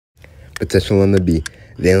Potential on the beat.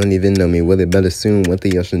 They don't even know me, well they better soon. One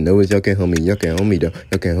thing y'all should know is y'all can't hold me, y'all can't hold me down,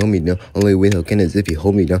 y'all can't hold me down. Only way y'all can is if you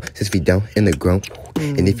hold me down, 6 feet down in the ground.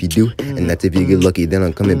 And if you do, and that's if you get lucky, then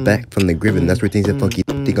I'm coming back from the grave, and that's where things are funky.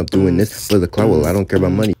 Think I'm doing this for the clout, well I don't care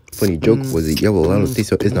about money. Funny joke, was it yellow? I don't think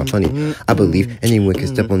so, it's not funny. I believe anyone can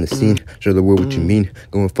step on the scene, show the world what you mean.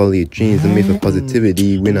 Go and follow your dreams, I'm made for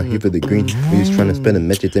positivity. We're not here for the green, we're just trying to spread a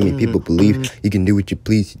message that make people believe. You can do what you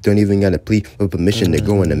please, you don't even gotta plead for permission to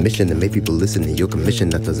go on a mission to make people listen to your commission.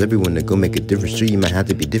 That tells everyone to go make a difference. Sure, you might have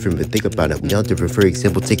to be different, but think about it, we all different. For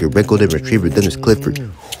example, take a red golden retriever, then there's Clifford.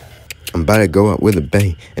 I'm about to go out with a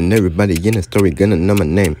bang, and everybody in the story gonna know my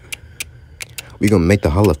name. We gon' make the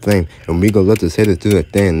Hall of Fame, and we gon' let the haters do their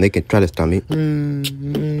thing. They can try to stop me.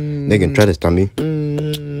 They can try to stop me.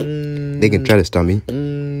 They can try to stop me.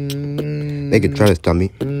 They can try to stop me.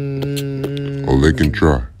 Oh, they can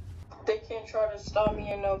try. They can't try to stop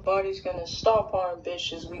me, and nobody's gonna stop our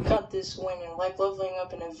ambitions. We got this winning. Like leveling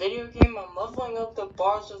up in a video game, I'm leveling up the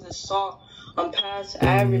bars of the song. I'm past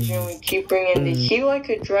average, and we keep bringing the heat like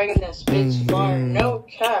a dragon that spits fire. No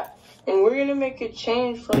cap. And we're gonna make a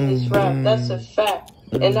change from this rap, that's a fact.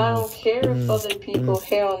 And I don't care if other people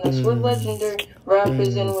hate on us. We're legendary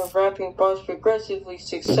rappers and we're rapping bars progressively,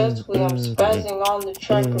 successfully. I'm spazzing on the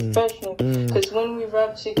track professionally. Cause when we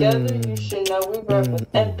rap together, you should know we rap with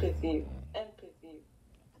empathy.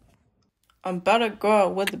 I'm about to go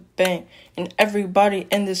out with a bang, and everybody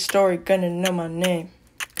in this story gonna know my name.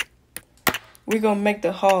 We gon' make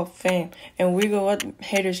the Hall of Fame, and we gon' let the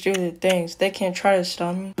haters do their things. They can't try to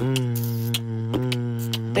stop me.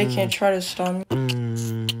 They can't try to stop me.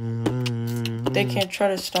 They can't try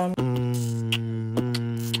to stop me.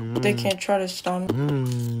 They can't try to stop me.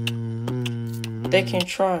 They can't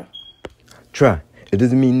try. Try. It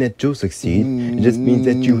doesn't mean that you'll succeed. It just means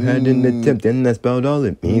that you had an attempt, and that's about all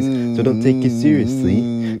it means. So don't take it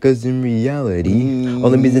seriously, cause in reality,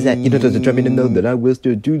 all it means is that you don't have to try me to know that I will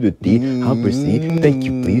still do the deed. I'll proceed. Thank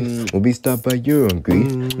you, please. Will be stopped by your own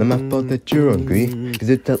greed. Not my fault that you're hungry, cause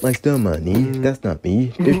it felt like the money. That's not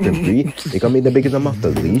me. Different breed. They call me the biggest, I'm off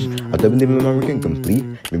the leash. I don't believe in my work incomplete.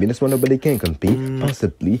 Maybe that's why nobody can compete.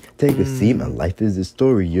 Possibly. Take a seat. My life is a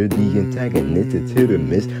story. You're the antagonist. It's hit or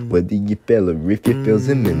miss. Whether you fail or if you feels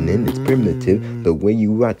imminent, it's primitive. The way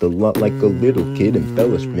you act a lot like a little kid.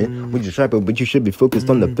 Embellishment. When you're sharper, but you should be focused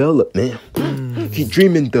on development. Keep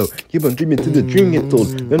dreaming though. Keep on dreaming till the dream gets told.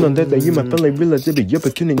 Then on that you might finally realize every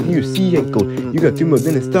opportunity you see ain't gold. You got 2 more,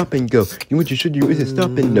 then it's stop and go. You what you should do isn't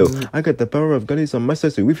stop and no. I got the power of God is on my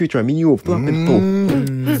side, so if you try me, you will flop and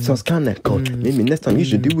fold. Sounds kinda cold. Maybe next time you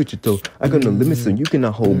should do what you're told. I got no limits, so you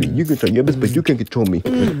cannot hold me. You can try your best, but you can't control me.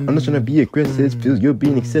 I'm not trying to be aggressive. Feels you're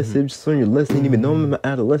being excessive. Just learn your lesson. Even though I'm in my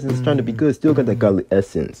adolescence, trying to be good, still got that godly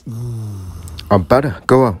essence. I'm about to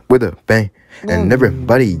go out with a bang, and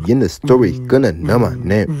everybody in the story gonna know my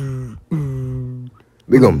name.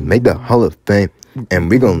 We gon' make the Hall of Fame, and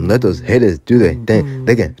we gon' let those haters do their thing.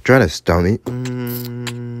 They can try to stop me.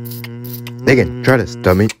 They can try to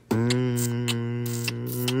stop me.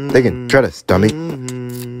 They can try to stop me.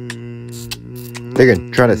 They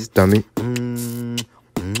can try to stop me.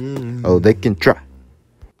 Oh, they can try.